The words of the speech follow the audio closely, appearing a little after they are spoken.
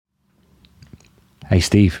Hey,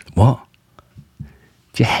 Steve. What?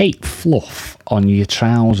 Do you hate fluff on your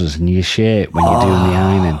trousers and your shirt when you're doing the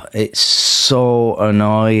ironing? It's so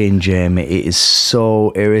annoying, Jamie. It is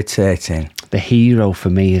so irritating. The hero for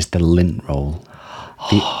me is the lint roll.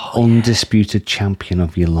 The undisputed champion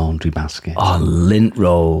of your laundry basket. Oh, lint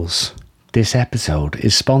rolls. This episode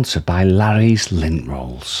is sponsored by Larry's Lint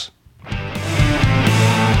Rolls.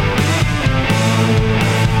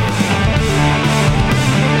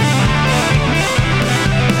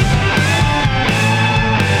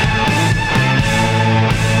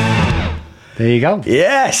 There you go.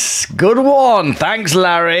 Yes, good one. Thanks,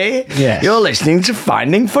 Larry. Yes. You're listening to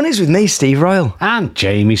Finding Funnies with me, Steve Royal. And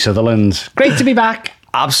Jamie Sutherland. Great to be back.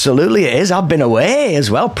 Absolutely it is. I've been away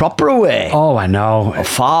as well, proper away. Oh, I know.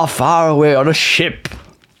 Far, far away on a ship.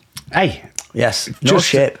 Hey. Yes, no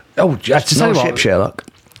ship. Oh, just No ship, Sherlock.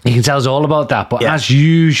 You can tell us all about that, but Yeah. as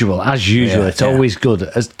usual, it's always good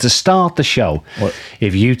to start the show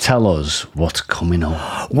if you tell us what's coming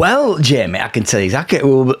up. Well, Jamie, I can tell you exactly.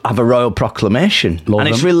 We'll have a royal proclamation. Love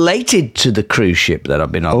It's them. related to the cruise ship that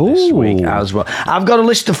I've been on this Ooh. week as well. I've got a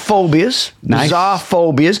list of phobias, Nice. bizarre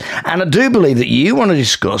phobias, and I do believe that you want to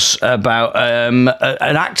discuss about an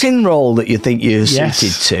acting role that you think you're Yes.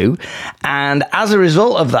 suited to. And as a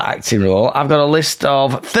result of that acting role, I've got a list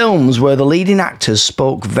of films where the leading actors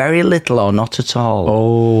spoke very little or not at all.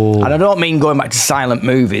 Oh. And I don't mean going back to silent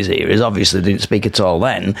movies here, as obviously they didn't speak at all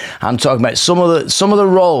then. I'm talking about some of the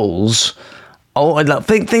roles. Oh,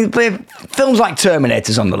 think films like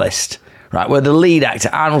Terminator's on the list, right? Where the lead actor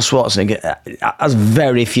Arnold Schwarzenegger has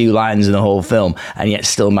very few lines in the whole film, and yet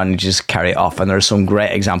still manages to carry it off. And there are some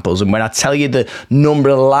great examples. And when I tell you the number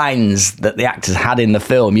of lines that the actors had in the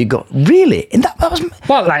film, you go, really? And that was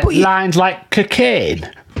What, like but you- lines like cocaine?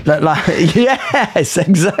 Yes,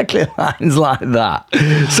 exactly, lines like that.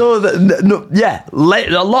 So,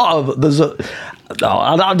 a lot of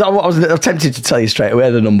I was tempted to tell you straight away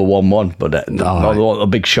the number one, but not a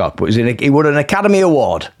big shock. But he won an Academy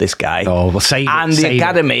Award. This guy. Oh, well, save it, and the save it.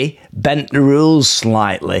 Academy bent the rules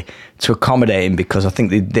slightly to accommodate him because I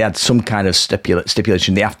think they had some kind of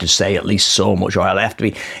stipulation. They have to say at least so much, or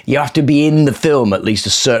you have to be in the film at least a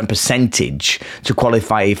certain percentage to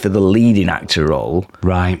qualify for the leading actor role,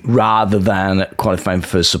 Right. rather than qualifying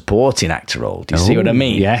for a supporting actor role. Do you see what I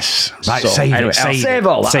mean? Yes. Right, So, save anyway, it. I'll Save save it.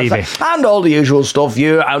 all that. Save it. And all the usual stuff.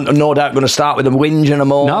 I'm no doubt going to start with a whinge and a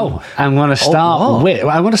moan. No, I'm going to start what? with.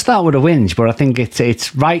 I'm going to start with a whinge, but I think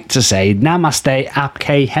it's right to say Namaste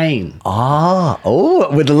Apke Hain.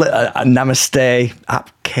 With a namaste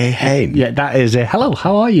apke hain. Yeah, that is a hello.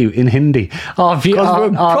 How are you in Hindi? Oh,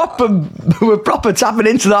 We're proper tapping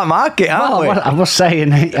into that market, aren't we? I was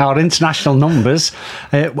saying our international numbers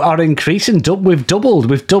are increasing. We've doubled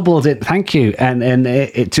it. Thank you, and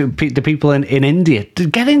to the people in India, to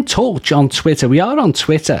get in touch on Twitter. We are on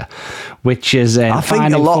Twitter, which is I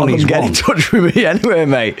think a lot of them get in touch with me anyway,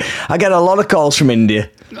 mate. I get a lot of calls from India.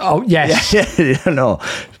 Oh yes, no.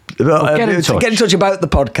 Get in touch about the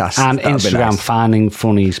podcast and That'd be Instagram nice. Finding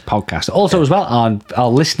Funnies podcast. Also, as well, our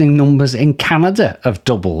listening numbers in Canada have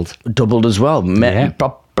doubled. Doubled as well. Yeah.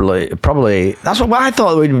 Probably. That's what I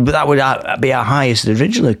thought that would be our highest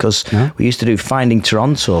originally, because we used to do Finding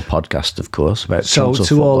Toronto podcast, of course. About So Toronto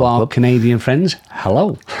to all Football our Club. Canadian friends,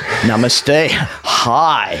 hello, Namaste,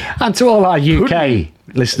 hi. and to all our UK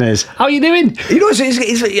listeners, how are you doing? You know,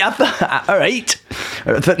 all right.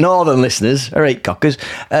 For northern listeners, all right, cockers.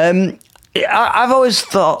 I've always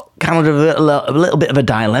thought Canada a little bit of a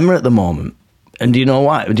dilemma at the moment. And do you know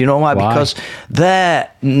why? Why? Because their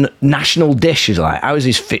national dish is like, ours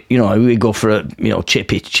is fit, we go for a,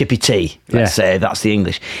 chippy tea. Let's say that's the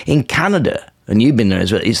English. In Canada, and you've been there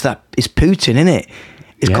as well, it's Putin, isn't it?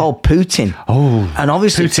 It's called Putin. Oh, and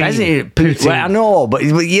obviously Putin. Putin. Well, I know, but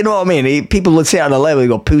you know what I mean. People would say on the level, they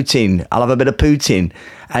go Putin. I'll have a bit of Putin,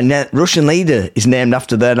 and the Russian leader is named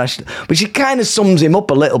after their national. Which it kind of sums him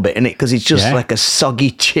up a little bit, innit? Because it's just like a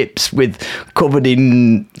soggy chips covered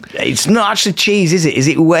in. It's not actually cheese, is it? Is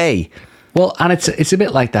it whey? Well, and it's a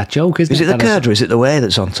bit like that joke, isn't it? Is it the curd or is it the whey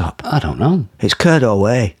that's on top? I don't know. It's curd or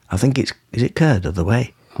whey. I think is it curd or the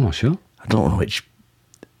whey? I'm not sure. I don't know which.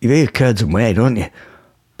 You hear curds and whey, don't you?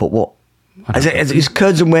 But what? Is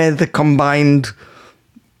curds and whey the combined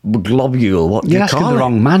globule? What do You're you asking call the it?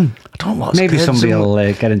 wrong man. I don't know what's Maybe curds somebody and- will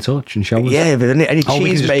get in touch and show us. Yeah, but any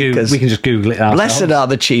cheese makers. We can just Google it ourselves. Blessed are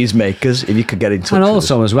the cheese makers if you could get in touch And with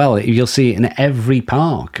also, as well, you'll see it in every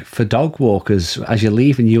park for dog walkers. As you're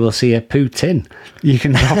leaving, you will see a Putin. You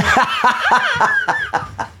can drop.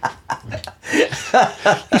 Used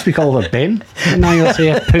to be called a bin, and now you'll see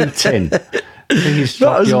a Putin. Please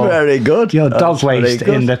That drop was very good. Your That dog was very waste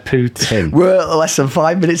good. in the poo tin. We're less than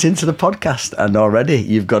 5 minutes into the podcast, and already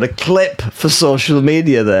you've got a clip for social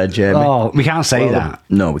media there, Jamie. Oh, we can't say that.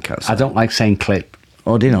 No, we can't say I don't like saying clip.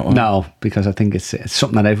 Oh, do you not? No, because I think it's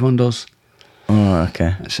something that everyone does. Oh,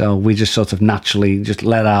 okay. So we just sort of naturally just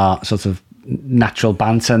let our sort of natural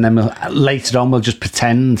banter, and then later on we'll just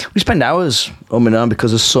pretend. We spend hours umming on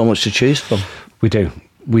because there's so much to choose from. We do.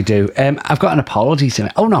 I've got an apology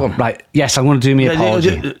tonight. Oh no, right. Yes, I'm going to do my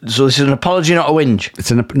apology. So this is an apology, not a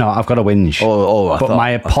whinge. No, I've got a whinge. But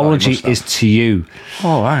my apology is to you.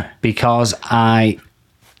 Oh, right. Because I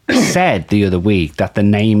said the other week that the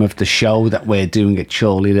name of the show that we're doing at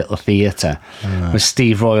Chorley Little Theatre was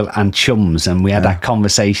Steve Royal and Chums, and we had that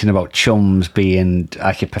conversation about Chums being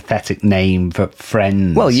like a pathetic name for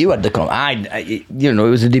friends. Well, you had it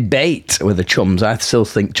was a debate with the Chums. I still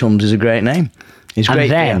think Chums is a great name. It's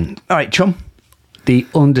great. And then, all right, Chum, the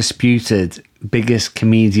undisputed biggest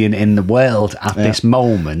comedian in the world at this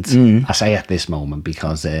moment. I say at this moment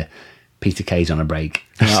because Peter Kay's on a break.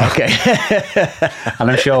 Okay.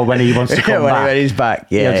 And I'm sure when he wants to come back, when he's back,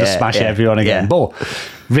 he'll just smash everyone again. Yeah. But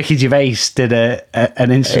Ricky Gervais did an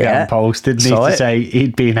Instagram post, didn't he, to say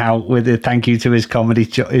he'd been out with a thank you to his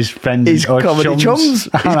his friend, his comedy chums. His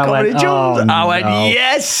comedy chums. I went, no.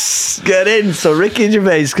 yes, get in. So Ricky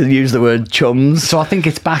Gervais can use the word chums. So I think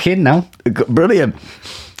it's back in now. Brilliant.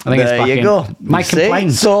 I think it's back there you in. go. My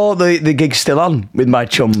complaint. So the gig's still on with my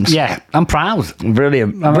chums. Yeah, I'm proud.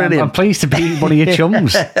 Brilliant. I'm pleased to be one of your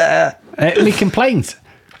chums. My complaint.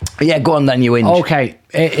 Yeah, go on then, you whinge. Okay,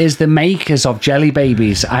 it is the makers of Jelly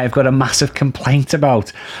Babies I've got a massive complaint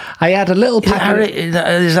about. I had a little packet. Is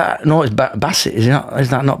that no? It's Bassett. Is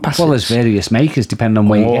that not Bassett? Well, there's various makers depending on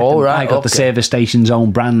where you get them. Right, I got the service station's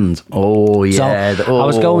own brand. Oh yeah. So I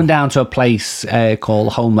was going down to a place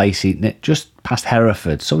called Home Lacey, just past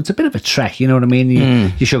Hereford. So it's a bit of a trek, you know what I mean?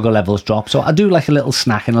 Your sugar levels drop. So I do like a little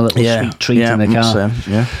snack and a little sweet treat in the car.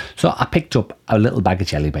 So I picked up a little bag of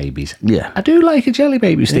Jelly Babies. Yeah. I do like a Jelly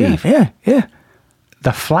Baby, Steve. Yeah.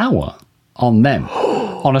 The flour on them,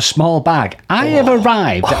 on a small bag. I have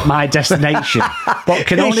arrived at my destination, but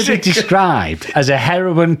can only be described as a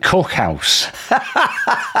heroin cookhouse.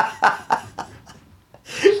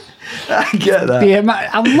 I get that.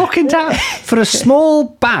 I'm looking down for a small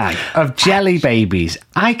bag of Jelly Babies.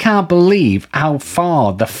 I can't believe how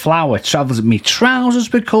far the flour travels. Me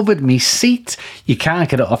trousers were covered, me seat. You can't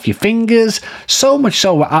get it off your fingers. So much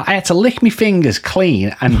so, I had to lick my fingers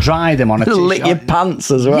clean and dry them on a tissue. Lick your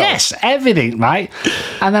pants as well. Yes, everything, right?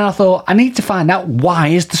 And then I thought, I need to find out why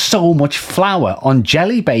is there so much flour on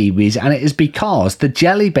Jelly Babies, and it is because the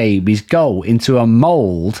Jelly Babies go into a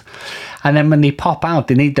mould, and then when they pop out,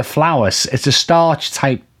 they need the flour. It's a starch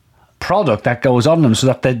type product that goes on them so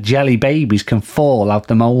that the Jelly Babies can fall out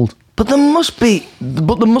the mould. But there must be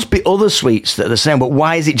other sweets that are the same. But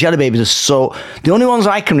why is it Jelly Babies are so? The only ones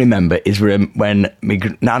I can remember is when my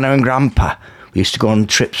Nana and Grandpa, we used to go on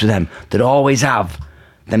trips with them. They'd always have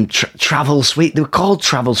them travel sweets. They were called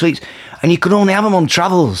travel sweets, and you could only have them on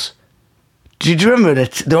travels. Do you remember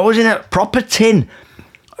that? They're always in a proper tin.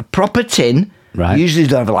 Right. Usually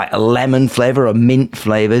they'd have like a lemon flavour or mint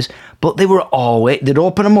flavours, but they'd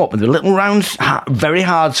open them up with the little round, very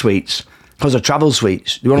hard sweets, because they're travel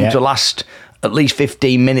sweets. You want them to last at least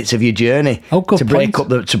 15 minutes of your journey to break up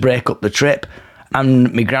the trip.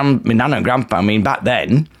 And my nana and grandpa, I mean, back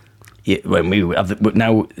then, when we have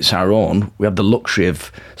now it's our own, we have the luxury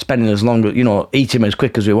of spending as long, eating as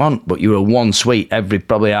quick as we want, but you were one sweet every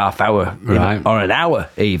probably half hour, right, or an hour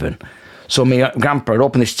even. So my grandpa had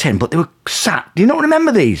opened this tin, but they were sat. Do you not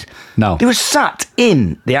remember these? No. They were sat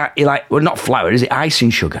in not flour, is it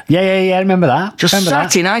icing sugar? Yeah, I remember that. Just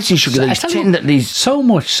sat in icing sugar. So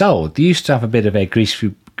much so, they used to have a bit of a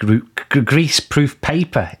grease-proof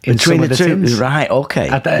paper in between some of the tins. Right, okay.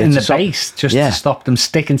 In the base, just to stop them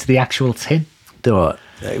sticking to the actual tin.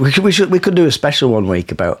 We could do a special one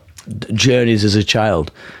week about journeys as a child,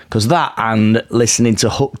 because that and listening to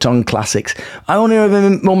Hooked on Classics. I only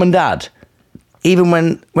remember Mum and Dad, even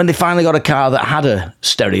when they finally got a car that had a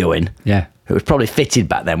stereo in. Yeah. It was probably fitted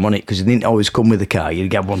back then, wasn't it? Because it didn't always come with the car. You'd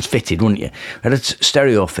get ones fitted, wouldn't you? We had a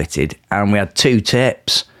stereo fitted, and we had 2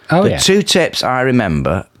 tapes. The 2 tapes I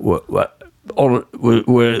remember were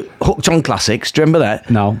Hooked on Classics. Do you remember that?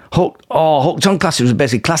 No. Hooked on Classics was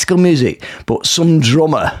basically classical music, but some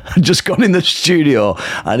drummer had just gone in the studio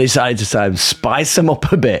and decided to spice them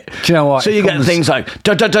up a bit. Do you know what? So you get things like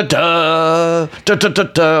da da da da da da da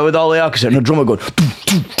da with all the orchestra and the drummer going.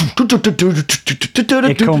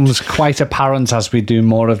 It becomes quite apparent as we do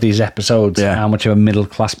more of these episodes how much of a middle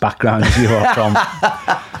class background you are from.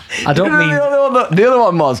 I don't mean... The other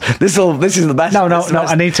one was, this is the best. No,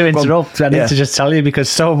 I need to interrupt. I need to just tell you, because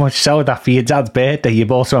so much so that for your dad's birthday, you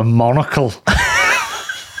bought him a monocle.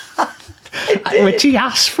 Which he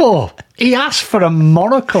asked for. He asked for a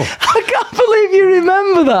monocle. I can't believe you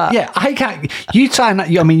remember that. Yeah, I can't. You try and...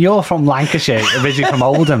 I mean, you're from Lancashire, originally from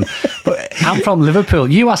Oldham, but I'm from Liverpool.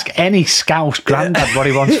 You ask any Scouse granddad what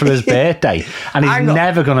he wants for his birthday, and he's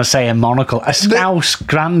never going to say a monocle. A Scouse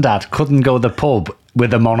granddad couldn't go to the pub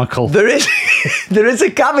with a monocle. There is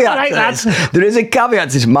a caveat. Right, there is a caveat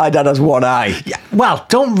to this. My dad has one eye. Yeah, well,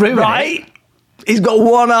 don't ruin it. He's got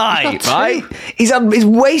one eye, right? He's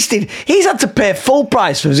wasted. He's had to pay full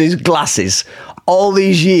price for his glasses all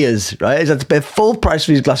these years, right? He's had to pay full price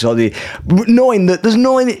for his glasses, knowing that there's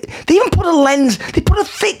no... They even put a lens... They put a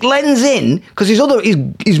thick lens in, because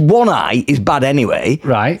his one eye is bad anyway.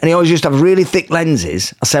 Right. And he always used to have really thick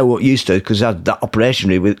lenses. I say what used to, because he had that operation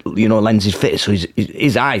with, lenses fitted, so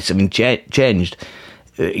his eyes have been changed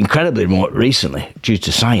incredibly more recently due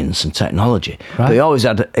to science and technology. Right.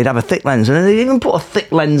 But he'd have a thick lens, and they'd even put a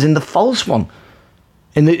thick lens in the false one.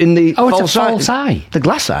 In the false eye. The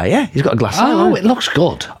glass eye, yeah. He's got a glass eye. Oh, it looks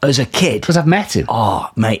good. As a kid. Because I've met him.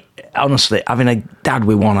 Oh, mate, honestly, having a dad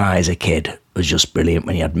with one eye as a kid was just brilliant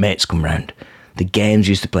when he had mates come round. The games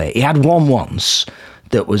he used to play. He had one once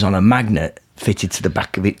that was on a magnet fitted to the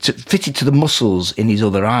back of it, fitted to the muscles in his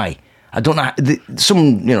other eye. I don't know.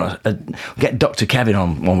 Get Dr. Kevin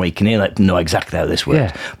on one week and he'll know exactly how this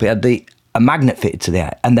works. Yeah. But he had a magnet fitted to the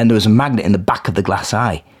eye, and then there was a magnet in the back of the glass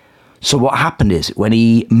eye. So what happened is, when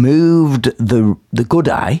he moved the good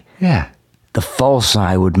eye, the false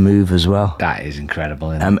eye would move as well. That is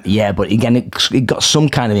incredible, isn't it? Yeah, but again, it got some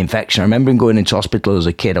kind of infection. I remember him going into hospital as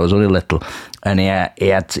a kid. I was only little, and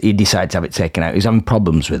he decided to have it taken out. He was having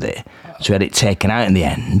problems with it, so he had it taken out in the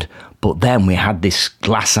end. But then we had this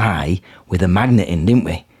glass eye with a magnet in, didn't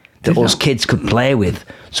we? That us kids could play with.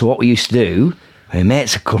 So what we used to do, when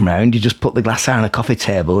mates would come round, you just put the glass eye on a coffee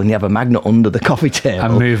table and you have a magnet under the coffee table.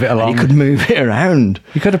 And move it along. And you could move it around.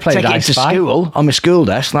 You could have played Take it to school, on my school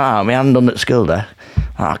desk, my hand on the school desk.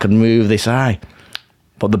 I could move this eye.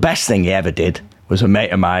 But the best thing he ever did was a mate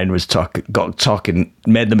of mine made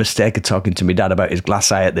the mistake of talking to my dad about his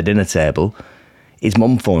glass eye at the dinner table. His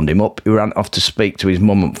mum phoned him up. He ran off to speak to his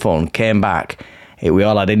mum on the phone, came back. We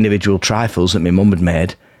all had individual trifles that my mum had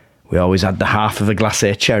made. We always had the half of a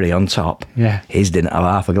glacé cherry on top. Yeah. His didn't have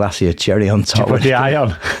half a glacé cherry on top. Did you put the eye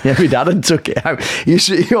on? Yeah, my dad had took it out.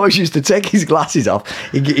 He always used to take his glasses off.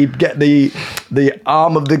 He'd get the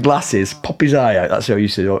arm of the glasses, pop his eye out. That's how he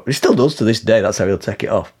used to do it. He still does to this day. That's how he'll take it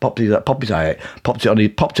off. Pop his eye out. Popped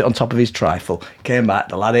it on top of his trifle. Came back,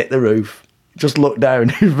 the lad hit the roof. Just looked down.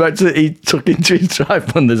 He took into his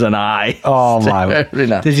trifle and there's an eye. Oh my!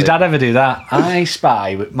 Did your dad ever do that? I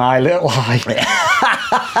spy with my little eye.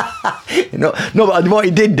 No, but what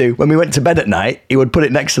he did do when we went to bed at night, he would put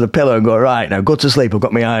it next to the pillow and go, "Right, now go to sleep. I've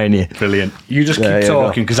got my eye on you." Brilliant. You just keep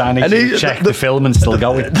talking because I need to check the film and still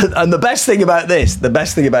going. And the best thing about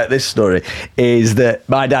this story is that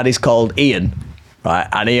my dad is called Ian. Right,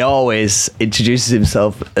 and he always introduces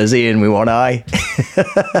himself as Ian with one eye,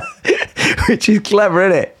 which is clever,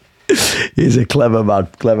 isn't it? He's a clever man.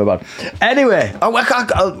 Anyway, like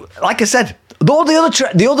I said,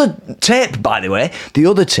 the other tape, by the way, the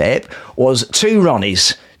other tape was two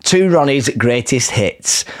Ronnies' greatest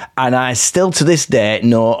hits, and I still to this day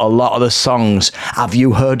know a lot of the songs. Have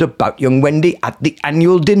you heard about young Wendy at the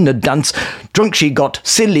annual dinner dance? Drunk she got,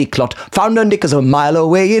 silly clot, found her knickers a mile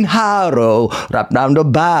away in Harrow, wrapped round a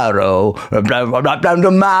barrow, wrapped round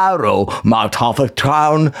a marrow, marked half a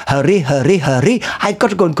crown, hurry, hurry, hurry, I've got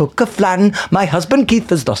to go and cook a flan, my husband Keith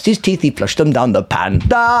has lost his teeth, he flushed them down the pan,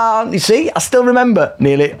 down, you see, I still remember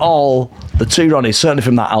nearly all the two Ronnies, certainly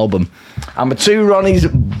from that album. I'm a two Ronnies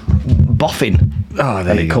boffin. Oh,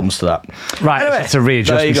 there when it comes to that. Right, anyway, to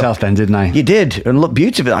readjust myself then, didn't I? You did, and look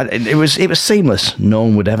beautiful. It was seamless. No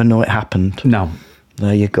one would ever know it happened. No.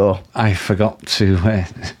 There you go. I forgot to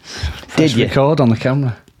did you record on the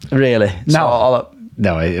camera. Really? No.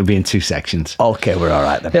 No, it'll be in two sections. Okay, we're all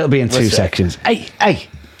right then. It'll be in two sections. Hey. I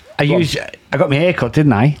got my hair cut,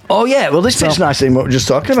 didn't I? Oh yeah. Well, this bit's nice thing what we're just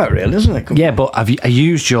talking about, really, isn't it? Yeah, but I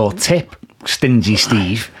used your tip, Stingy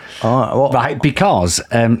Steve. Oh, what? Right, because of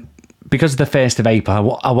the 1st of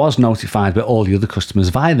April, I was notified by all the other customers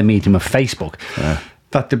via the medium of Facebook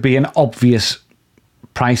that there'd be an obvious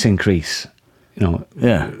price increase.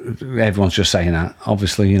 Everyone's just saying that.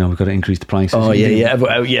 Obviously, we've got to increase the prices. Oh, yeah.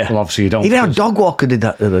 Well, obviously, you don't. Even our dog walker did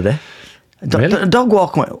that the other day. Really? A dog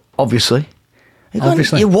walker went, obviously.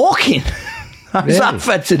 You're walking. Has Really? that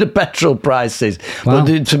affected the petrol prices? Wow.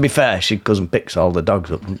 But to be fair, she goes and picks all the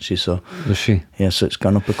dogs up, doesn't she? So Does she? yeah, so it's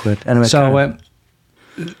gone up a quid. Anyway, So,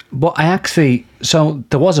 but so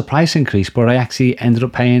there was a price increase, but I actually ended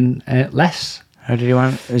up paying less. how did you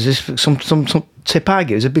want? Is this some tip I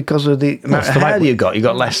give? Is it because of the amount of hair you got? You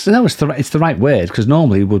got less. No, it's the right word, because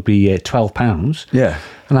normally it would be £12. Yeah.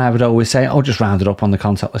 And I would always say, just round it up on the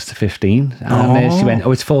contact list to 15. And she went,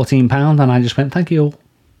 it's £14. And I just went, thank you.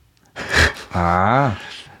 Ah.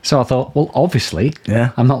 So I thought, well, obviously,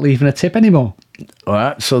 Yeah. I'm not leaving a tip anymore. All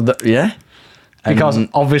right. So yeah. Because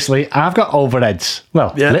obviously I've got overheads.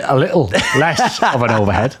 Well, Yeah. a little less of an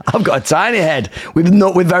overhead. I've got a tiny head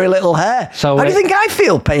with very little hair. So, how do you think I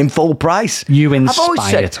feel paying full price? You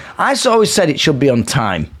I've always said it should be on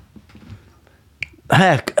time.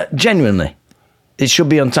 Hair, genuinely, it should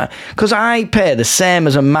be on time, because I pay the same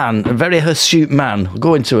as a man, a very hirsute man,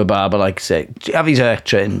 going to a barber, like I say, have his hair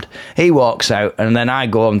trimmed. He walks out, and then I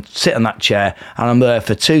go and sit on that chair, and I'm there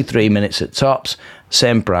for 2-3 minutes at tops.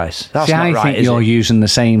 Same price. That's See, not I right, think is you're it? using the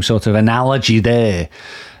same sort of analogy there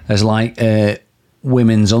as like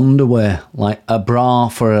women's underwear. Like a bra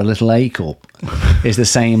for a little A cup is the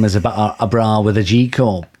same as a bra with a G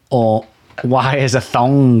cup. Or why is a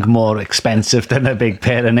thong more expensive than a big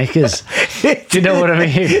pair of knickers? Do you know what I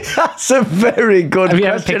mean? That's a very good Have you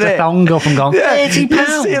question. ever picked a thong up and gone, £30?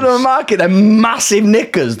 You see in the market, they're massive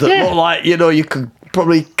knickers that look like, you could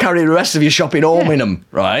probably carry the rest of your shopping home in them,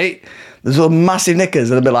 right? There's those massive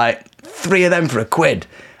knickers, and they'll be like 3 of them for £1.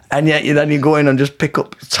 And yet then you go in and just pick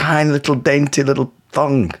up a tiny little dainty little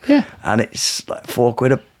thong. Yeah. And it's like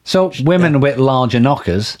 £4 a... So women with larger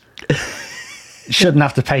knockers shouldn't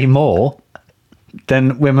have to pay more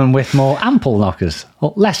than women with more ample knockers.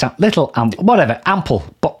 Or less, little ample, whatever, ample,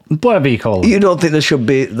 but whatever you call it. You don't think there should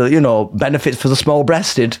be benefits for the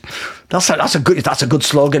small-breasted? That's a good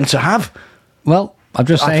slogan to have. Well, I'm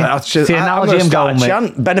just saying, it's the analogy I'm going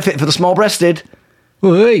with. Benefit for the small-breasted.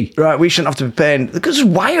 Oi. Right, we shouldn't have to be paying, because there's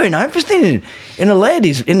wiring and everything in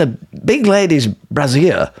a big lady's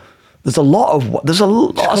brassiere. There's a lot of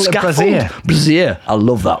scaffold. Brassiere. I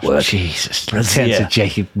love that word. Jesus, Brassiere. to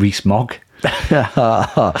Jacob Rees-Mogg.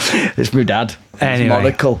 It's my dad. Anyway. His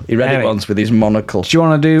monocle. He read it once with his monocle. Do you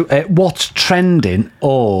want to do what's trending,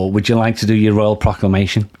 or would you like to do your royal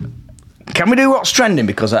proclamation? Can we do what's trending?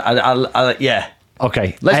 Because yeah.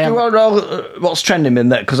 Okay, Let's do what's trending in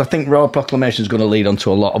there, because I think Royal Proclamation is going to lead on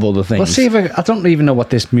to a lot of other things. Let's see if I don't even know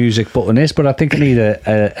what this music button is, but I think I need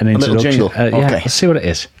an introduction. little jingle. Yeah, Okay. let's see what it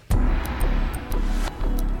is.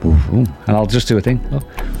 Ooh. And I'll just do a thing. Oh.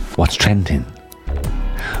 What's trending?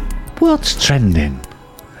 What's trending?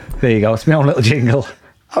 There you go. It's my own little jingle.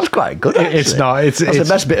 That was quite good, actually. It's not. It's the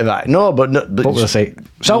best bit of that. No, but we'll see.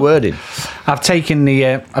 So wording. I've taken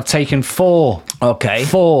 4. Okay.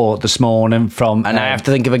 4 this morning from. And I have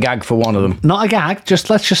to think of a gag for one of them. Not a gag.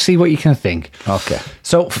 Let's just see what you can think. Okay.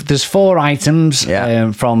 So there's 4 items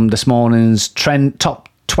from this morning's top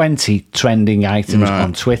 20 trending items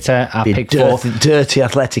on Twitter. I picked 4. Dirty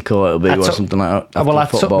Atletico, it'll be, or something like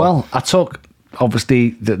that. I took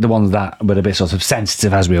obviously the ones that were a bit sort of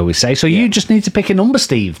sensitive, as we always say. So you just need to pick a number,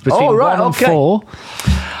 Steve, between 1 and 4.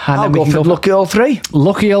 And I'll go for lucky old 3.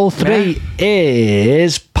 Lucky old 3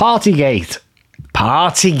 is Partygate.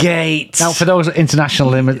 Partygate. Now, for those international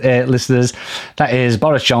listeners, that is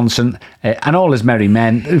Boris Johnson and all his merry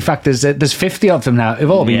men. In fact, there's 50 of them now. They've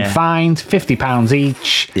all been fined £50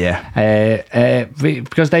 each. Yeah.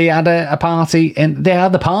 Because they had a party, and they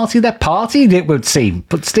had the party that partied, it would seem.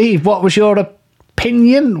 But Steve, what was your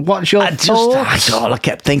opinion? What's your thoughts? All I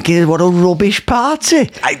kept thinking, what a rubbish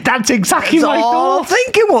party. That's exactly what I all I'm thought.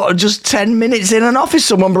 thinking. What, just 10 minutes in an office,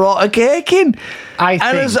 someone brought a cake in.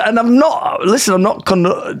 And I'm not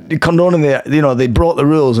condoning they brought the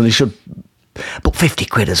rules and they should, but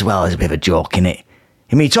 £50 as well is a bit of a joke, innit?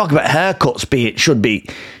 I mean, you talk about haircuts,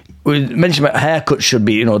 we mentioned about haircuts should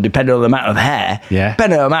be, depending on the amount of hair,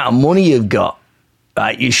 depending on the amount of money you've got.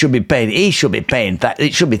 Right, he should be paying. It should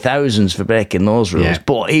be thousands for breaking those rules. Yeah.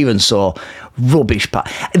 But even so, rubbish.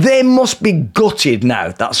 They must be gutted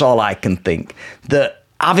now. That's all I can think. That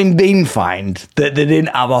having been fined, that they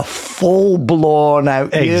didn't have a full blown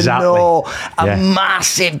out,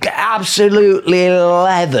 massive, absolutely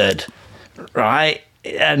leathered, right?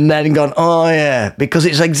 And then gone, oh yeah, because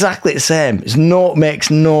it's exactly the same. Makes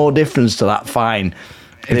no difference to that fine.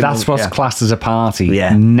 If that's what's classed as a party,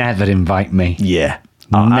 never invite me. Yeah.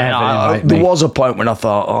 Invite me. There was a point when I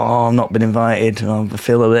thought, I've not been invited. I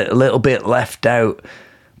feel a little bit left out,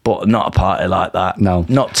 but not a party like that. No.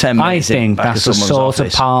 Not 10 minutes. I think that's the sort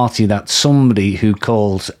of party that somebody who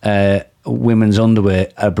calls women's underwear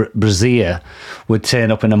a brassiere would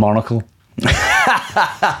turn up in a monocle.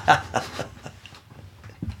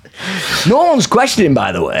 No one's questioning,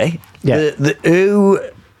 by the way, who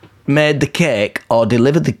made the cake or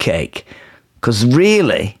delivered the cake, because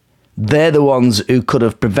really, they're the ones who could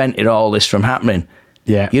have prevented all this from happening.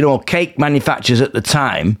 Yeah. You know, cake manufacturers at the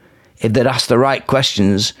time, if they'd asked the right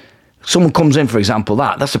questions, someone comes in, for example,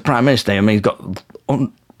 that's the Prime Minister. I mean, he's got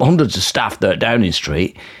hundreds of staff there at Downing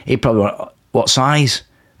Street. He'd probably want, what size?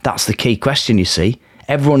 That's the key question, you see.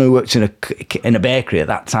 Everyone who worked in a bakery at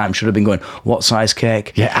that time should have been going, what size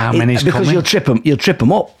cake? Yeah, how many's because coming? you'll trip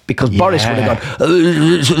them up, because Boris would have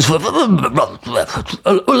gone,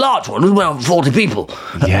 a large one, well, 40 people.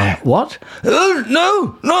 Yeah. What?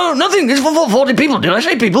 No, nothing. It's for 40 people. Did I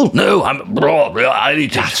say people? No, I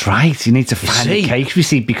need to. That's right. You need to find see? a cake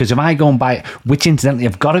receipt, because if I go and buy, which incidentally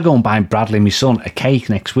I've got to go and buy Bradley, my son, a cake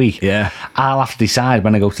next week. Yeah. I'll have to decide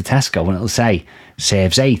when I go to Tesco, and it'll say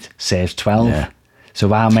saves 8, saves 12. Yeah. So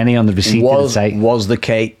how many on the receipt did it say? Was the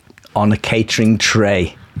cake on a catering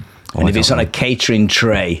tray? And if it's on a catering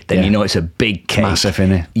tray, then you know it's a big cake. Massive,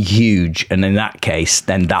 innit? Huge. And in that case,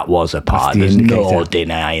 then that was a part. the There's no indicator.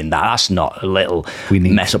 denying that. That's not a little We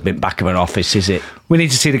need- mess up in the back of an office, is it? We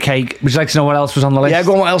need to see the cake. Would you like to know what else was on the list? Yeah,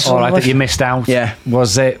 go on, what else was All on the right, list? that you missed out. Yeah.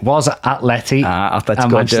 Was Atleti. Atletico,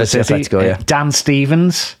 and Manchester dirty City. Atletico, yeah. Dan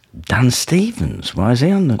Stevens. Dan Stevens. Why is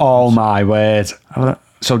he on the... Oh, my word.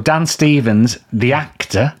 So Dan Stevens, the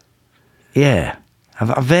actor, Yeah.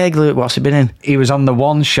 I vaguely... What's he been in? he was on the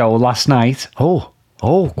One Show last night. Oh,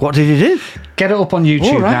 what did he do? Get it up on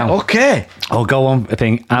YouTube Oh, right, now. okay. I'll go on a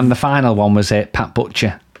thing. And the final one was Pat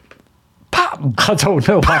Butcher. I don't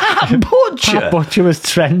know. Pat Butcher? Pat Butcher was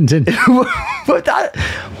trending. What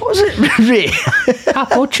was it? Really? Pat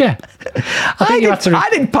Butcher. I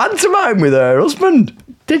did pantomime with her husband.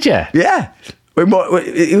 Did you? Yeah.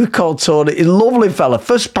 He was called Tony. He's a lovely fella.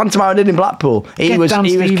 First pantomime I did in Blackpool. He was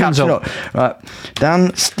Stevens catching up. up. Right.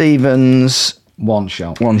 Dan Stevens, One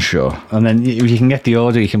Show. One Show. And then you can get the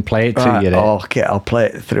order. You can play it to Right, you. okay, I'll play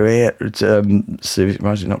it through here. See,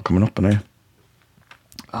 why is it not coming up on here?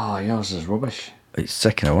 Oh, yours is rubbish. It's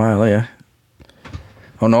taking a while here.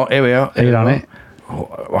 Oh no, here we are. Are you on we it?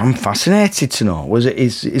 Oh, I'm fascinated to know. Was it?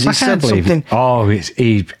 Is he I said can't believe something? it. Oh,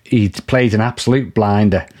 he played an absolute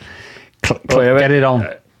blinder. Get it on.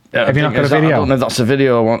 Have you not got a video? I don't know if that's a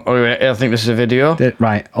video I want. Oh, wait, I think this is a video.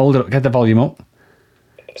 Right, hold it up. Get the volume up.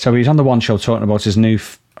 So he's on the One Show talking about his new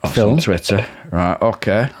film. On Twitter. Right,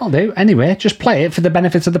 okay. I'll do. Anyway, just play it for the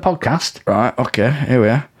benefit of the podcast. Right, okay. Here we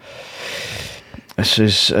are. This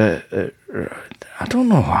is... I don't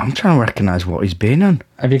know. I'm trying to recognise what he's been on.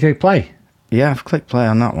 Have you clicked play? Yeah, I've clicked play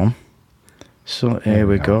on that one. So here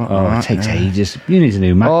we go. Oh, Right, it takes yeah. ages. You need a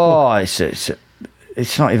new MacBook. Oh,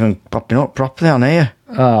 it's not even popping up properly on here.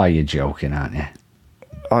 Oh, you're joking, aren't you?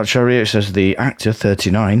 Actually, it says the actor,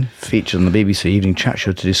 39, featured on the BBC Evening Chat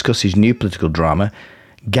Show to discuss his new political drama,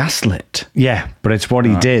 Gaslit. Yeah, but it's what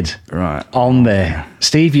he did Right. on there.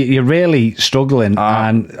 Steve, you're really struggling,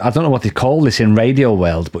 and I don't know what they call this in radio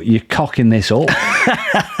world, but you're cocking this up.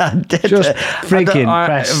 Just freaking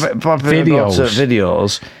press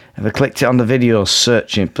videos. If I clicked it on the videos,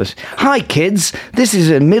 searching, please. Hi kids, this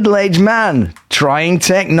is a middle-aged man trying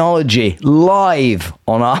technology live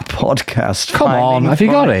on our podcast. Come on, have you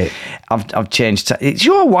got it? I've changed. It's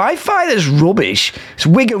your Wi-Fi that's rubbish. It's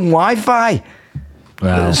Wigan Wi-Fi.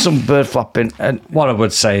 Well, There's some bird flapping. And what I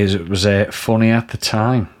would say is it was funny at the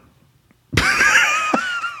time.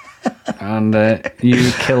 And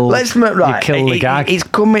you killed the gag. It's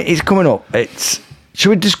coming up. Should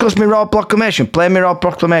we discuss my Royal Proclamation? Play my Royal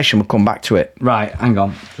Proclamation. We'll come back to it. Right, hang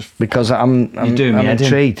on. Because I'm doing me head in.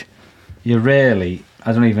 intrigued. You really...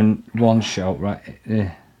 I don't even... One shot, right?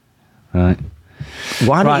 Yeah. Right.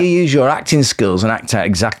 Why don't Right. you use your acting skills and act out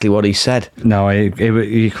exactly what he said? No,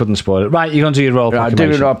 you couldn't spoil it. Right, you're going to do your Royal Right, do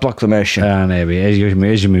Proclamation. the Royal Proclamation. And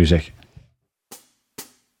here's your music.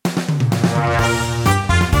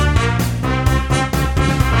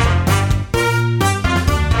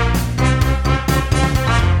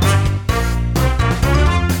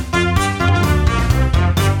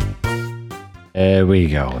 There we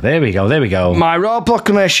go. My Royal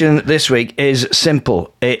Proclamation this week is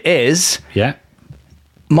simple. It is Yeah.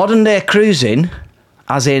 modern day cruising,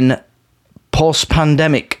 as in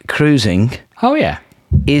post-pandemic cruising, Oh, yeah.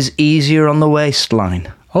 is easier on the waistline.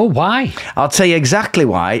 Oh, why? I'll tell you exactly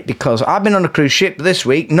why, because I've been on a cruise ship this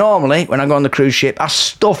week. Normally, when I go on the cruise ship, I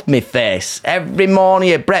stuff my face. Every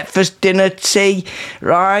morning at breakfast, dinner, tea,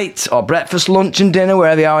 right? Or breakfast, lunch and dinner,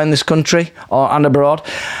 wherever you are in this country or and abroad.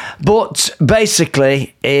 But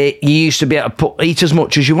basically, you used to be able to eat as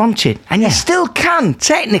much as you wanted. And you still can,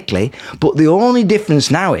 technically. But the only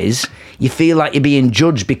difference now is you feel like you're being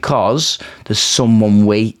judged because there's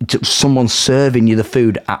someone serving you the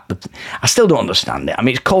food at the... I still don't understand it. I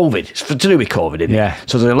mean, it's COVID. It's to do with COVID, isn't it?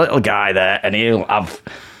 So there's a little guy there and he'll have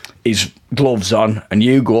his gloves on and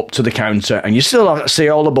you go up to the counter and you still have to see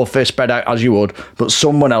all the buffet spread out as you would, but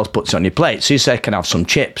someone else puts it on your plate. So you say, can I have some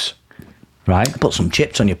chips? Right. Put some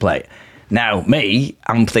chips on your plate. Now, me,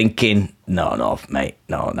 I'm thinking, no, mate,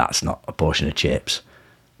 no, that's not a portion of chips.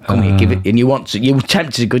 Come here, give it, and you're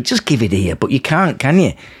tempted to go, just give it here, but you can't, can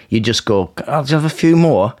you? You just go, I'll just have a few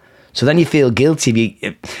more. So then you feel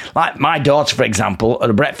guilty. Like my daughter, for example, at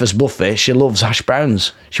a breakfast buffet, she loves hash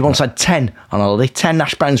browns. She once had 10 on holiday, 10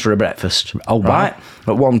 hash browns for a breakfast. Oh, wow. Right?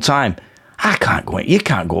 At one time. I can't go in. You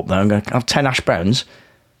can't go up there and go, have 10 hash browns.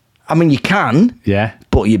 I mean, you can,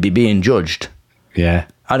 but you'd be being judged. Yeah.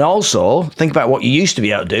 And also, think about what you used to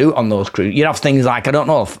be able to do on those cruises. You'd have things like, I don't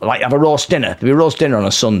know, like have a roast dinner. There'd be a roast dinner on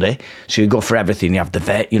a Sunday, so you'd go for everything. You have the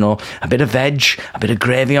a bit of veg, a bit of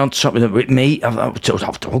gravy on top with meat. I might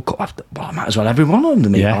as well have every one of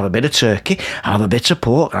them. I'll have a bit of turkey, I'll have a bit of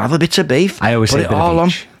pork, I'll have a bit of beef. I always say a bit of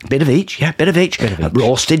each. Bit of each, yeah, bit of each.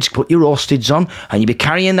 Roasteds, put your roasteds on, and you'd be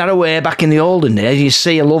carrying that away back in the olden days. You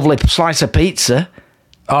see a lovely slice of pizza.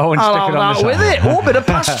 Oh, and stick it on the side. With it. Oh, bit of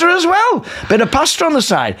pasta as well. Bit of pasta on the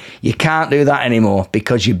side. You can't do that anymore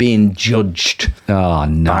because you're being judged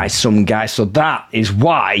by some guy. So that is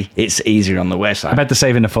why it's easier on the wayside. I bet they're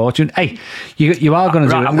saving a fortune. Hey, you are going to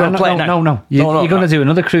do it. I'm going to play it now. No. You're going to do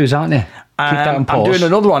another cruise, aren't you? Keep that on pause. I'm doing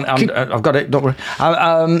another one. I've got it. Don't worry.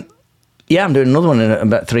 Yeah, I'm doing another one in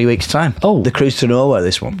about 3 weeks' time. Oh. The Cruise to Nowhere,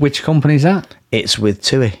 this one. Which company's that? It's with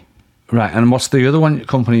TUI. Right, and what's the other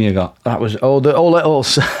company you got? That was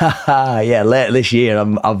later this year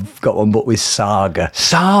I've got one booked with Saga.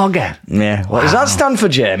 Saga? Yeah. What does that stand for,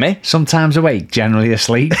 Jamie? Sometimes awake, generally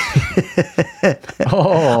asleep.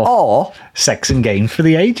 Or sex and games for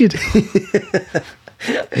the aged.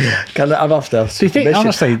 I'd have to. Do you think,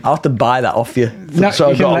 honestly, I'll have to buy that off you. No, so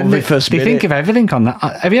I got me first. Do you think of everything on that?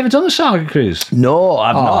 Have you ever done a Saga cruise? No,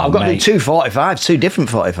 I've not. I've got to do 2 different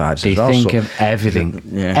 45s. Do you think of everything?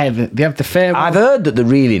 Yeah. They have the farewell. I've heard that they're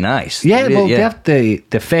really nice. Yeah, they have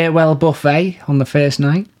the farewell buffet on the first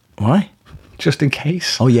night. Why? Just in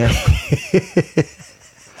case. Oh yeah.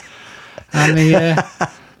 And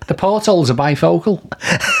the portholes are bifocal.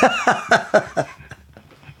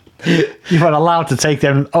 You weren't allowed to take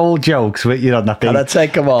them old jokes with you on that thing. And I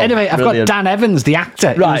take them all. Anyway, I've got Dan Evans, the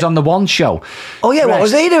actor. He was on the One Show. Oh yeah, what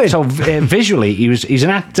was he doing? So visually, he's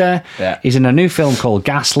an actor. Yeah. He's in a new film called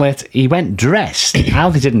Gaslit. He went dressed.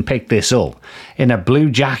 How they didn't pick this up, in a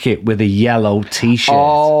blue jacket with a yellow T-shirt.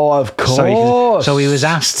 Oh, of course. So he was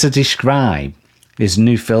asked to describe his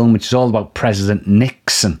new film, which is all about President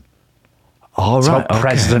Nixon. All right, about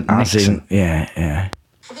President Nixon. Yeah.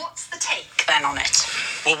 What's the take then on it?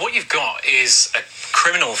 Well, what you've got is a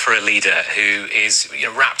criminal for a leader who is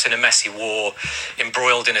wrapped in a messy war,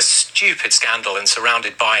 embroiled in a stupid scandal and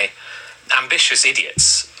surrounded by ambitious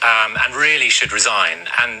idiots, and really should resign.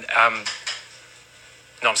 And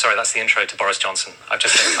no, I'm sorry, that's the intro to Boris Johnson. I've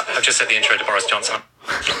just said the intro to Boris Johnson.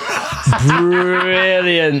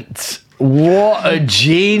 Brilliant. What a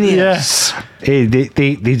genius. Yeah. They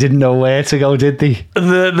didn't know where to go, did they?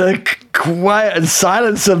 The quiet and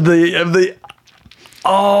silence of the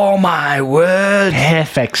oh my word.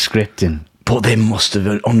 Perfect scripting. But they must have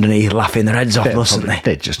been underneath laughing their heads off, mustn't they?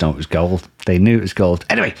 They just know it was gold. They knew it was gold.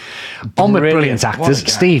 Anyway, on with brilliant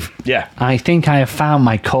actors. Steve, I think I have found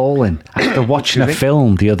my calling after watching a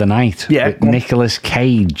film the other night with Nicolas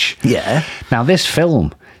Cage. Yeah. Now, this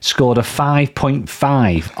film scored a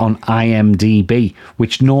 5.5 on IMDb,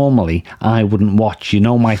 which normally I wouldn't watch. You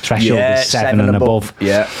know my threshold is 7 and above.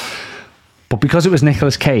 Yeah. But because it was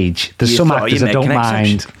Nicolas Cage, there's some actors I don't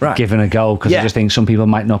mind giving a go because I just think some people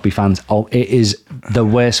might not be fans. Oh, it is the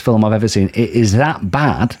worst film I've ever seen. It is that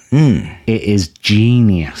bad. It is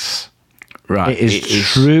genius. Right. It is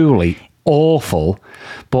truly awful.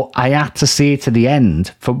 But I had to see it to the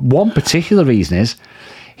end for one particular reason is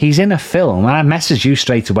he's in a film, and I messaged you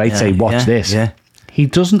straight away to say, watch this. Yeah. He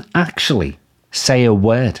doesn't actually say a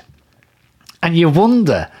word. And you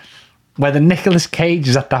wonder whether Nicolas Cage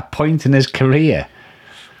is at that point in his career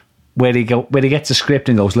where he gets a script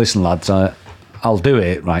and goes, listen, lads, I'll do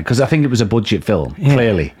it, right? Because I think it was a budget film,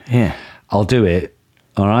 clearly. Yeah. I'll do it,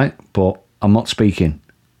 all right? But I'm not speaking.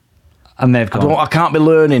 And they've gone, I can't be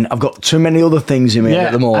learning. I've got too many other things in me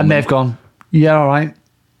at the moment. And they've gone, yeah, all right.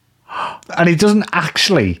 And he doesn't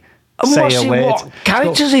actually say a word. What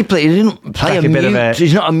characters he played? He didn't play like a a bit of mute. a-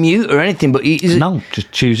 He's not a mute or anything, but he's No,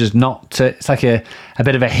 just chooses not to. It's like a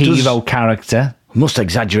bit of a hero character. must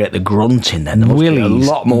exaggerate the grunting then. There must be a Willy's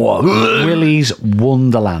lot more. Willy's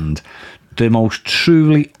Wonderland, the most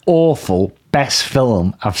truly awful best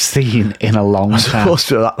film I've seen in a long time. Supposed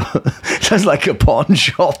to that sounds like a pawn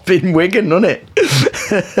shop in Wigan, doesn't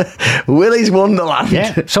it? Willy's Wonderland.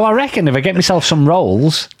 Yeah. So I reckon if I get myself some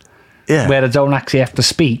roles Yeah. where I don't actually have to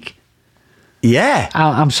speak, Yeah.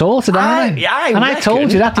 I'm sorted, aren't I? And I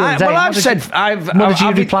told you that the other day. Well, What did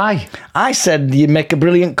you reply? I said you make a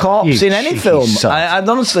brilliant corpse You in any cheeky film. sod. I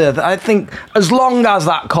honestly, I think as long as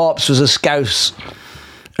that corpse was a scouse,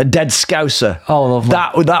 a dead scouser, Oh, lovely.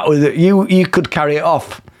 that was you could carry it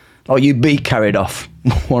off, or you'd be carried off,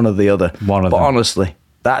 one or the other. One of but them. honestly,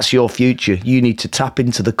 that's your future. You need to tap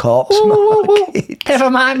into the corpse market. Never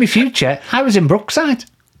mind my future. I was in Brookside.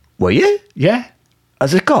 Were you Yeah.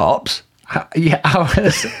 as a corpse? Yeah,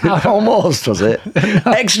 Almost, was it?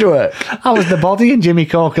 Extra work. I was the body in Jimmy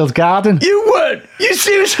Corkill's garden. You weren't. You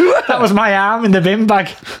seriously were. That was my arm in the bin bag.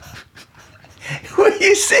 Were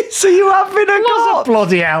you serious? So you have been a What the corpse?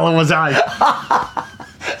 bloody hell was I?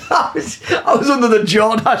 I was under the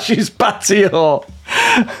Jordash's patio.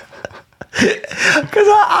 Because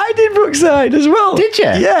I did Brookside as well. Did you?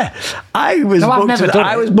 Yeah. I was No, I've booked never as, done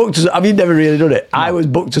I it. was booked as, have you never really done it? I was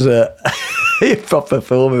booked as a proper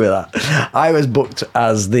film with that. I was booked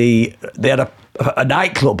as they had a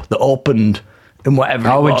nightclub that opened in whatever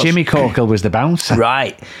it Oh, was. and Jimmy Corkill was the bouncer.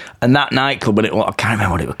 Right. And that nightclub, I can't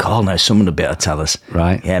remember what it was called now. Someone would be able to tell us.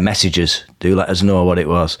 Right. Yeah, messages. Do let us know what it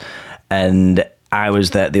was. And I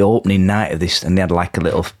was there at the opening night of this, and they had like a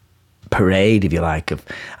little parade, if you like.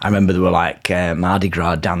 I remember there were like Mardi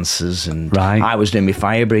Gras dancers, and Right. I was doing my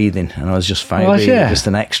fire breathing, and I was just fire Was breathing, you? just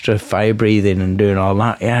an extra fire breathing and doing all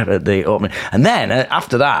that. Yeah, at the opening. And then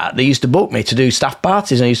after that, they used to book me to do staff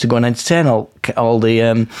parties, and I used to go and entertain all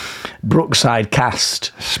the Brookside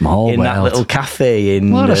cast. Small in that world. little cafe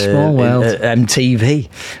in What a small world. MTV,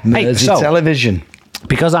 Mersey so- Television.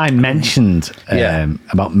 Because I mentioned Yeah.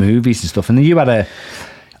 about movies and stuff, and then you had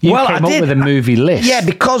came up with a movie list. Yeah,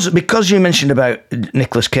 because you mentioned about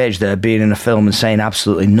Nicolas Cage there being in a film and saying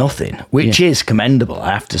absolutely nothing, which is commendable, I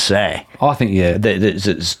have to say. Oh, I think yeah.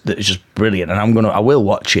 It's just brilliant, and I will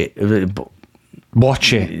watch it. But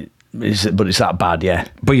Watch it, but it's that bad, yeah.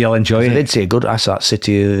 but you'll enjoy I it. did see I saw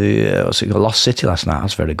City, what's it called? Lost City last night.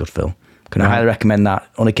 That's a very good film. Can I highly recommend that?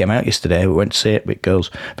 Only came out yesterday. We went to see it with girls.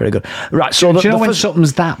 Very good. Right, so Do you know when first-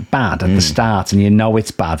 something's that bad at the start, and you know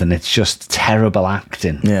it's bad, and it's just terrible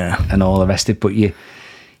acting, Yeah. and all the rest of it, but you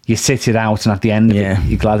sit it out, and at the end of Yeah. it,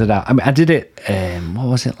 you're glad it out. I mean, I did it. What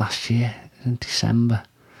was it last year? In December.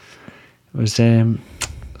 It was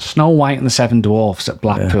Snow White and the Seven Dwarfs at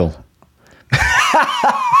Blackpool.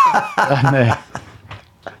 And,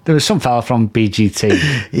 there was some fella from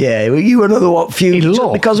BGT. Yeah, well, you were another few. He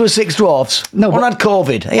looked- because we're six dwarfs. No, one but had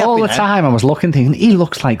COVID. He had All been the there. time I was looking, thinking, he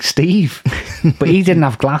looks like Steve. But he didn't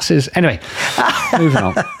have glasses. Anyway,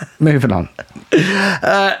 moving on.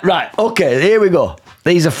 Right, okay, here we go.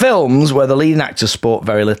 These are films where the leading actor spoke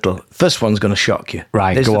very little. First one's going to shock you.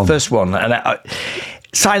 Right, This go is the on. first one. And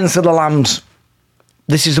Silence of the Lambs.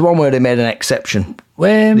 This is the one where they made an exception.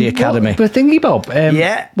 The Academy. But Thingy Bob.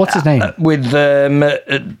 Yeah. What's his name? With,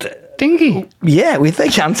 Dingy. yeah, with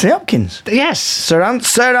Anthony Hopkins. Yes. Sir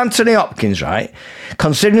Anthony Hopkins, right?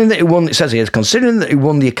 Considering that he won, it says here, considering that he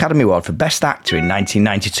won the Academy Award for Best Actor in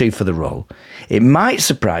 1992 for the role, it might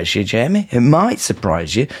surprise you, Jamie. It might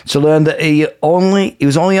surprise you to learn that he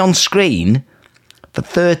was only on screen for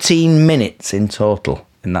 13 minutes in total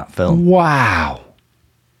in that film. Wow.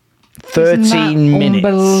 13 Isn't that minutes.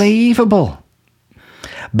 Unbelievable.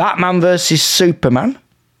 Batman versus Superman,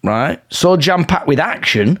 right? So jam-packed with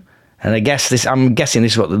action. And I'm guessing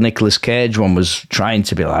this is what the Nicolas Cage one was trying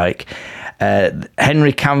to be like.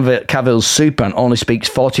 Henry Cavill's Superman only speaks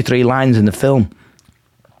 43 lines in the film.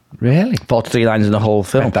 Really? 43 lines in the whole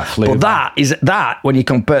film. Bet that flew But by. that, when you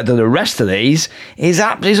compare it to the rest of these, is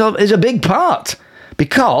a big part.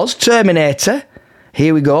 Because Terminator,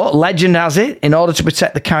 here we go, legend has it, in order to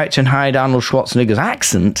protect the character and hide Arnold Schwarzenegger's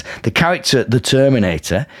accent, the character, the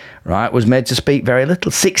Terminator, right, was made to speak very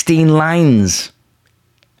little. 16 lines.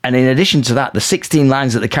 And in addition to that, the 16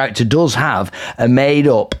 lines that the character does have are made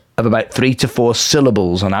up of about 3 to 4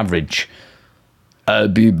 syllables on average. I'll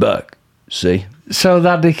be back. See? So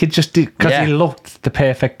that they could just do, because Yeah. he looked the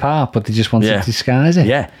perfect part, but they just wanted Yeah. to disguise it.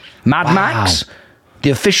 Yeah. Mad Wow. Max. The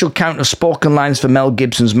official count of spoken lines for Mel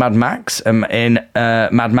Gibson's Mad Max in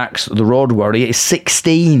Mad Max The Road Warrior is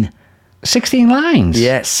 16. 16 lines?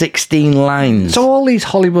 Yeah, 16 lines. So all these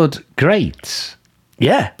Hollywood greats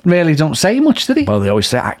Yeah. Really don't say much, did he? Well, they always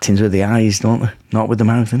say acting's with the eyes, don't they? Not with the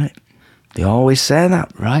mouth, innit? They always say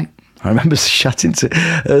that. Right. I remember chatting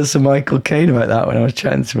to Sir Michael Caine about that when I was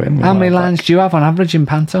chatting to him. How many lines do you have on average in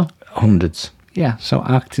panto? Hundreds. Yeah, so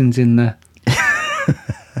acting's in the...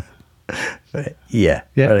 Yeah,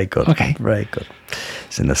 very good. Okay. Very good.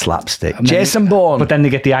 It's in the slapstick. Jason Bourne. But then they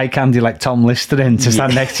get the eye candy like Tom Lister in to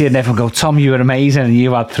stand next to you and never go, Tom, you were amazing, and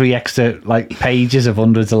you had 3 extra like pages of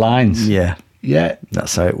hundreds of lines. Yeah. Yeah.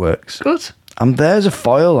 That's how it works. Good. I'm there as a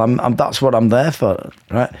foil. I'm that's what I'm there for,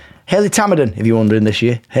 right? Haley Tamerden, if you're wondering this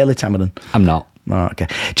year. Haley Tamerden. I'm not. Oh, okay.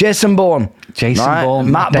 Jason Bourne.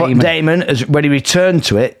 Bourne. Matt Damon, as when he returned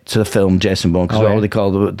to the film Jason Bourne, because what are they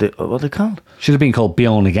called? What are they called? Should have been called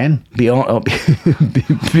Bjorn again. Beyond.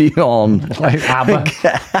 Like ABBA.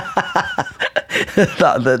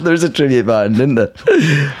 There's a tribute band, isn't there?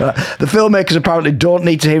 The filmmakers apparently don't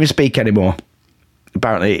need to hear him speak anymore.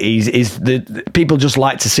 Apparently, the people just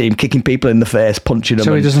like to see him kicking people in the face, punching them.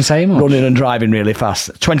 So he doesn't say much? Running and driving really fast.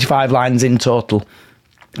 25 lines in total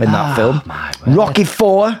in that film. Rocky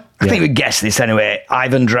 4. I think we guessed this anyway.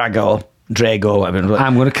 Ivan Drago, whatever.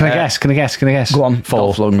 I'm going to... Can I guess? Go on. 4.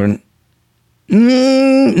 Dolph Lundgren.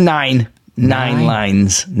 9. 9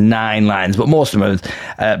 lines. 9 lines. But most of them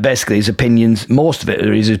are basically his opinions. Most of it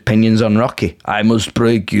are his opinions on Rocky. I must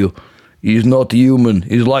break you. He's not human.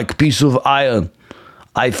 He's like a piece of iron.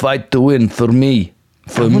 I fight to win for me.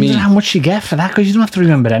 I wonder how much you get for that, because you don't have to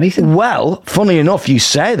remember anything. Well, funny enough, you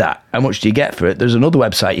say that. How much do you get for it? There's another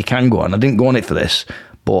website you can go on. I didn't go on it for this,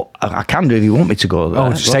 but I can do if you want me to go there.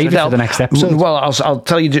 Oh, save it for the next episode. Well, I'll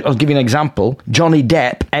tell you. I'll give you an example. Johnny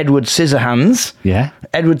Depp, Edward Scissorhands. Yeah.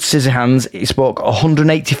 Edward Scissorhands. He spoke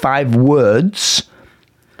 185 words.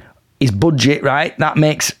 His budget, right? That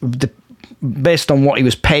makes based on what he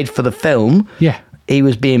was paid for the film. Yeah. He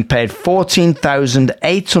was being paid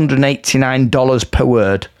 $14,889 per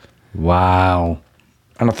word. Wow.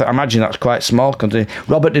 And I imagine that's quite small.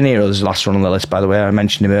 Robert De Niro is the last one on the list, by the way. I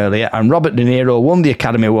mentioned him earlier. And Robert De Niro won the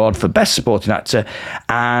Academy Award for Best Supporting Actor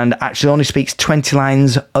and actually only speaks 20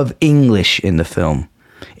 lines of English in the film.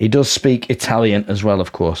 He does speak Italian as well,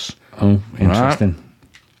 of course. Oh, interesting. Right.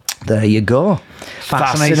 There you go.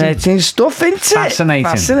 Fascinating stuff, isn't it?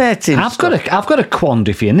 Fascinating. I've got a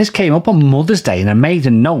quandary for you, and this came up on Mother's Day, and I made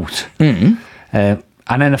a note, and then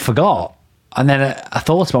I forgot, and then I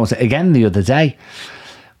thought about it again the other day.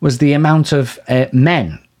 Was the amount of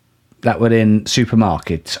men that were in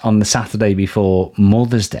supermarkets on the Saturday before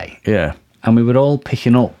Mother's Day? Yeah, and we were all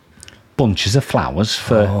picking up bunches of flowers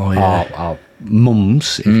for our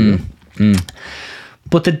mums, if you will.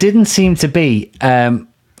 But there didn't seem to be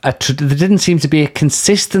there didn't seem to be a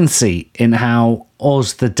consistency in how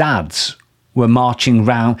us, the dads, were marching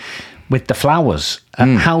round with the flowers,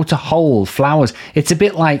 how to hold flowers. It's a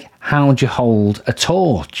bit like, how do you hold a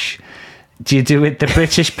torch? Do you do it the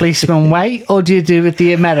British policeman way, or do you do it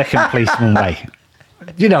the American policeman way?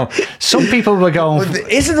 You know, some people were going...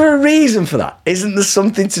 Isn't there a reason for that? Isn't there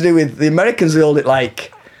something to do with... The Americans, they hold it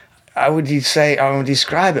like... How would you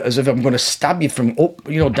describe it? As if I'm going to stab you from up,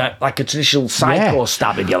 like a traditional psycho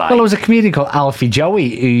stabbing you like. Well, there was a comedian called Alfie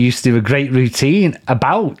Joey who used to do a great routine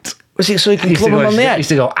about... Was it so you can club him on the head? He used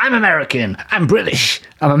to go, I'm American, I'm British.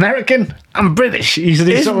 I'm American, I'm British. He used to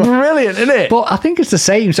do it's brilliant, isn't it? But I think it's the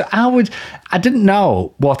same. So I didn't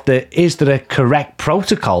know is there a correct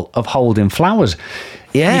protocol of holding flowers?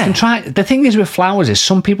 Yeah. You can try... The thing is with flowers is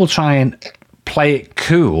some people try and play it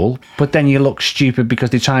cool, but then you look stupid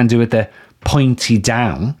because they try and do it the pointy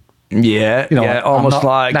down. Yeah, almost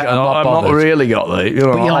like I've not really got that. But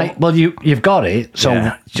you're like, well, you've got it,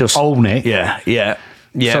 so just own it. Yeah.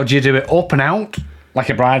 So do you do it up and out like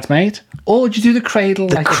a bridesmaid, or do you do the cradle?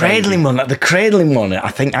 The cradling one. I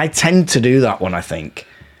think I tend to do that one. I think.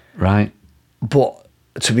 Right. But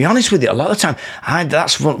to be honest with you, a lot of the time,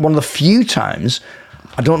 that's one of the few times.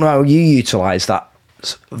 I don't know how you utilise that.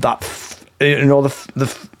 The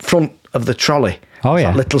front of the trolley. Oh,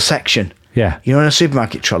 yeah. That little section. Yeah. In a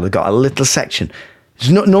supermarket trolley, they've got a little section.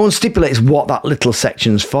 No one stipulates what that little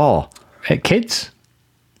section's for. Kids?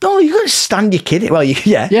 No, you got to stand your kid. Well,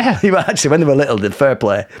 yeah. You actually, when they were little, did fair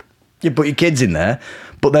play. You put your kids in there.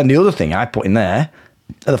 But then the other thing I put in there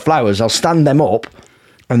are the flowers. I'll stand them up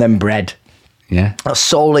and then bread. Yeah. That's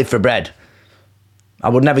solely for bread. I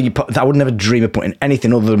would never dream of putting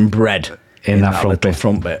anything other than bread in that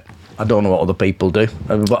front bit. I don't know what other people do,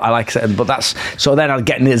 but I like it. But that's so. Then I'm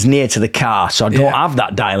getting as near to the car, so I don't have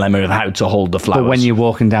that dilemma of how to hold the flowers. But when you're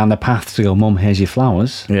walking down the path to go, Mum, here's your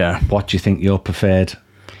flowers. Yeah. What do you think your preferred?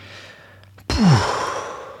 I'm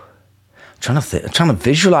trying to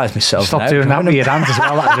visualise myself. Stop doing that with your hands as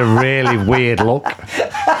well. That's a really weird look.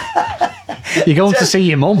 You're going to see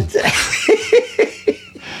your mum.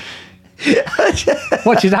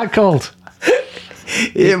 What's your dad called?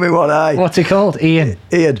 Ian with one eye. What's he called? Ian.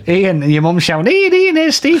 And your mum shouting, Ian,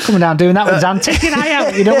 here's Steve coming down doing that with his hand. Take your eye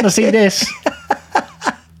out. You don't want to see this.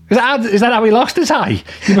 Is that how he lost his eye?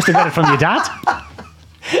 You must have got it from your dad.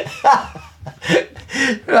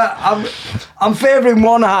 I'm favouring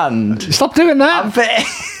one hand. Stop doing that.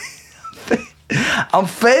 I'm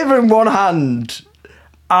favouring one hand,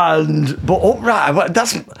 but upright. But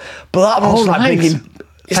that one's like right. bringing.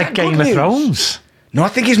 It's like Game of Thrones. No, I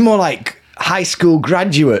think it's more like high school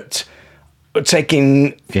graduate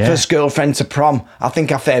taking first girlfriend to prom. I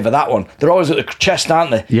think I favour that one. They're always at the chest,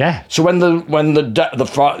 aren't they? Yeah. So when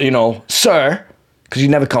the sir, because you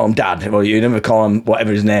never call him dad, well, you never call him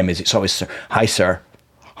whatever his name is. It's always sir. Hi, sir.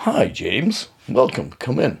 Hi, James. Welcome.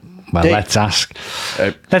 Come in. Well, let's ask.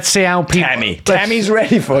 Let's see how people... Tammy's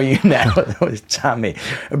ready for you now. That was Tammy.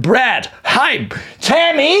 Brad. Hi,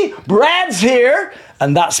 Tammy. Brad's here.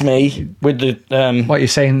 And that's me with the... What you're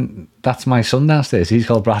saying, that's my son downstairs. He's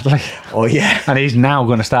called Bradley. Oh, yeah. And he's now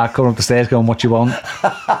going to start coming up the stairs going, what you want?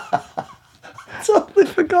 Totally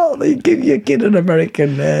forgot that you give your kid an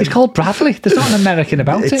American name. He's called Bradley. There's not an American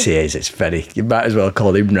about it. It is. It's very... You might as well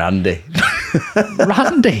call him Randy.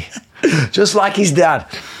 Randy. Just like his dad.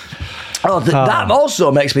 That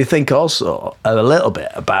also makes me think also a little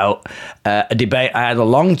bit about a debate I had a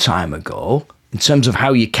long time ago in terms of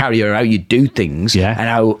how you carry or how you do things and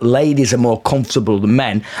how ladies are more comfortable than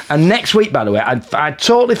men. And next week, by the way, I'd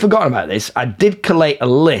totally forgotten about this. I did collate a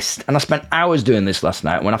list, and I spent hours doing this last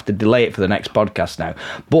night. I'm going to have to delay it for the next podcast now.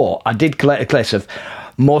 But I did collate a list of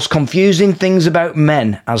most confusing things about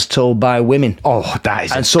men as told by women. Oh, that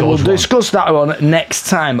is and so we'll discuss that one next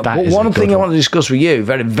time. But one thing I want to discuss with you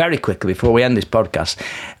very, very quickly before we end this podcast,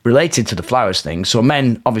 related to the flowers thing. So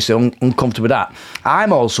men, obviously, uncomfortable with that.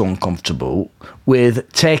 I'm also uncomfortable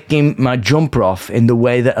with taking my jumper off in the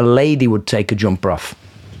way that a lady would take a jumper off.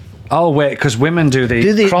 Oh, wait, because women do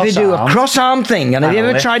the cross They do a cross-arm thing. And have you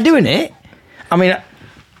ever tried doing it? I mean,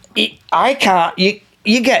 I can't...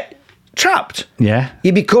 You get... trapped. Yeah.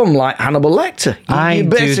 You become like Hannibal Lecter. You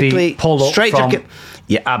basically do the pull up straight from...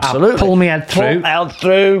 Yeah, absolutely. Pull my head through. Pull head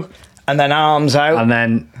through, and then arms out. And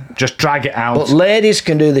then just drag it out. But ladies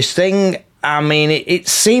can do this thing. I mean, it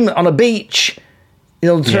seems on a beach...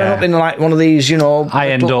 They'll turn up in like one of these, I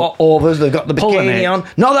end up overs. They've got the bikini on.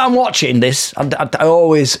 Not that I'm watching this. I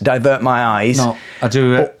always divert my eyes. No, I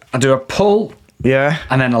do a pull. Yeah.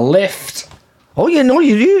 And then a lift. Oh, you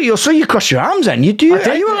do. So you cross your arms then. You do.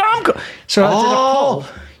 Are you an arm? So I did a pull.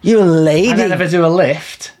 You're a lady. And then if I do a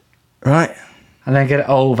lift. Right. And then get it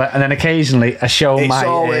over. And then occasionally I show it's my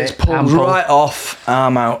always pulled ample, right off.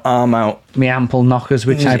 Arm out. My ample knockers,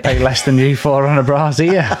 which I pay less than you for on a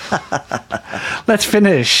brassiere. Let's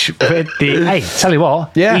finish with the... Hey, tell you what.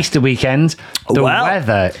 Yeah. Easter weekend. The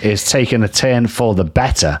weather is taking a turn for the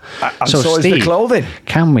better. So Steve, is the clothing.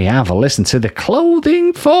 Can we have a listen to the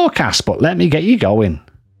clothing forecast? But let me get you going.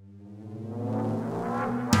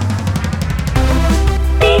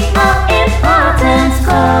 The All-Important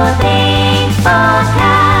Clothing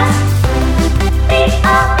Forecast. The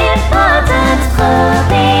All-Important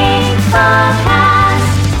Clothing Forecast.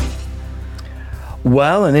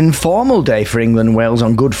 Well, an informal day for England and Wales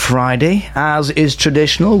on Good Friday, as is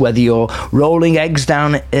traditional, whether you're rolling eggs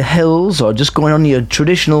down hills or just going on your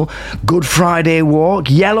traditional Good Friday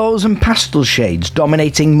walk. Yellows and pastel shades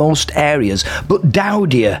dominating most areas, but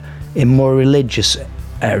dowdier in more religious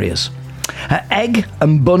areas. Egg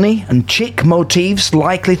and bunny and chick motifs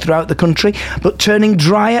likely throughout the country, but turning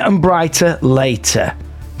drier and brighter later.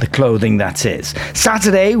 The clothing, that is.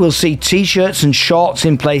 Saturday, we'll see t-shirts and shorts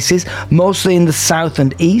in places, mostly in the south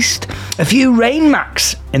and east. A few rain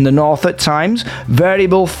macs in the north at times.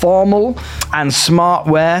 Variable formal and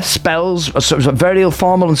smartwear spells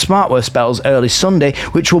early Sunday,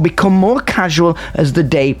 which will become more casual as the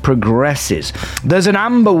day progresses. There's an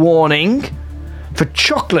amber warning for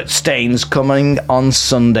chocolate stains coming on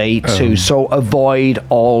Sunday too, so avoid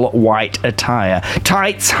all white attire.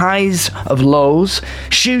 Tights, highs of lows.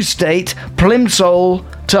 Shoe state, plimsoll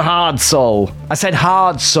to hard sole. I said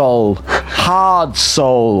hard sole. Hard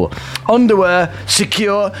sole. Underwear,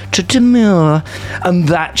 secure to demure. And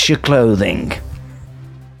that's your clothing.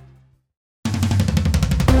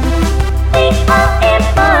 The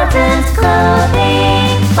All-Important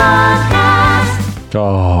Clothing Forecast.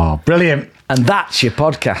 Oh, brilliant. And that's your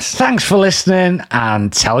podcast. Thanks for listening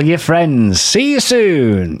and tell your friends. See you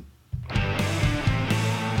soon.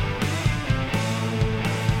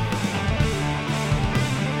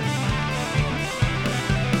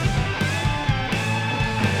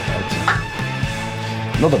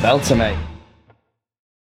 Another belter, mate.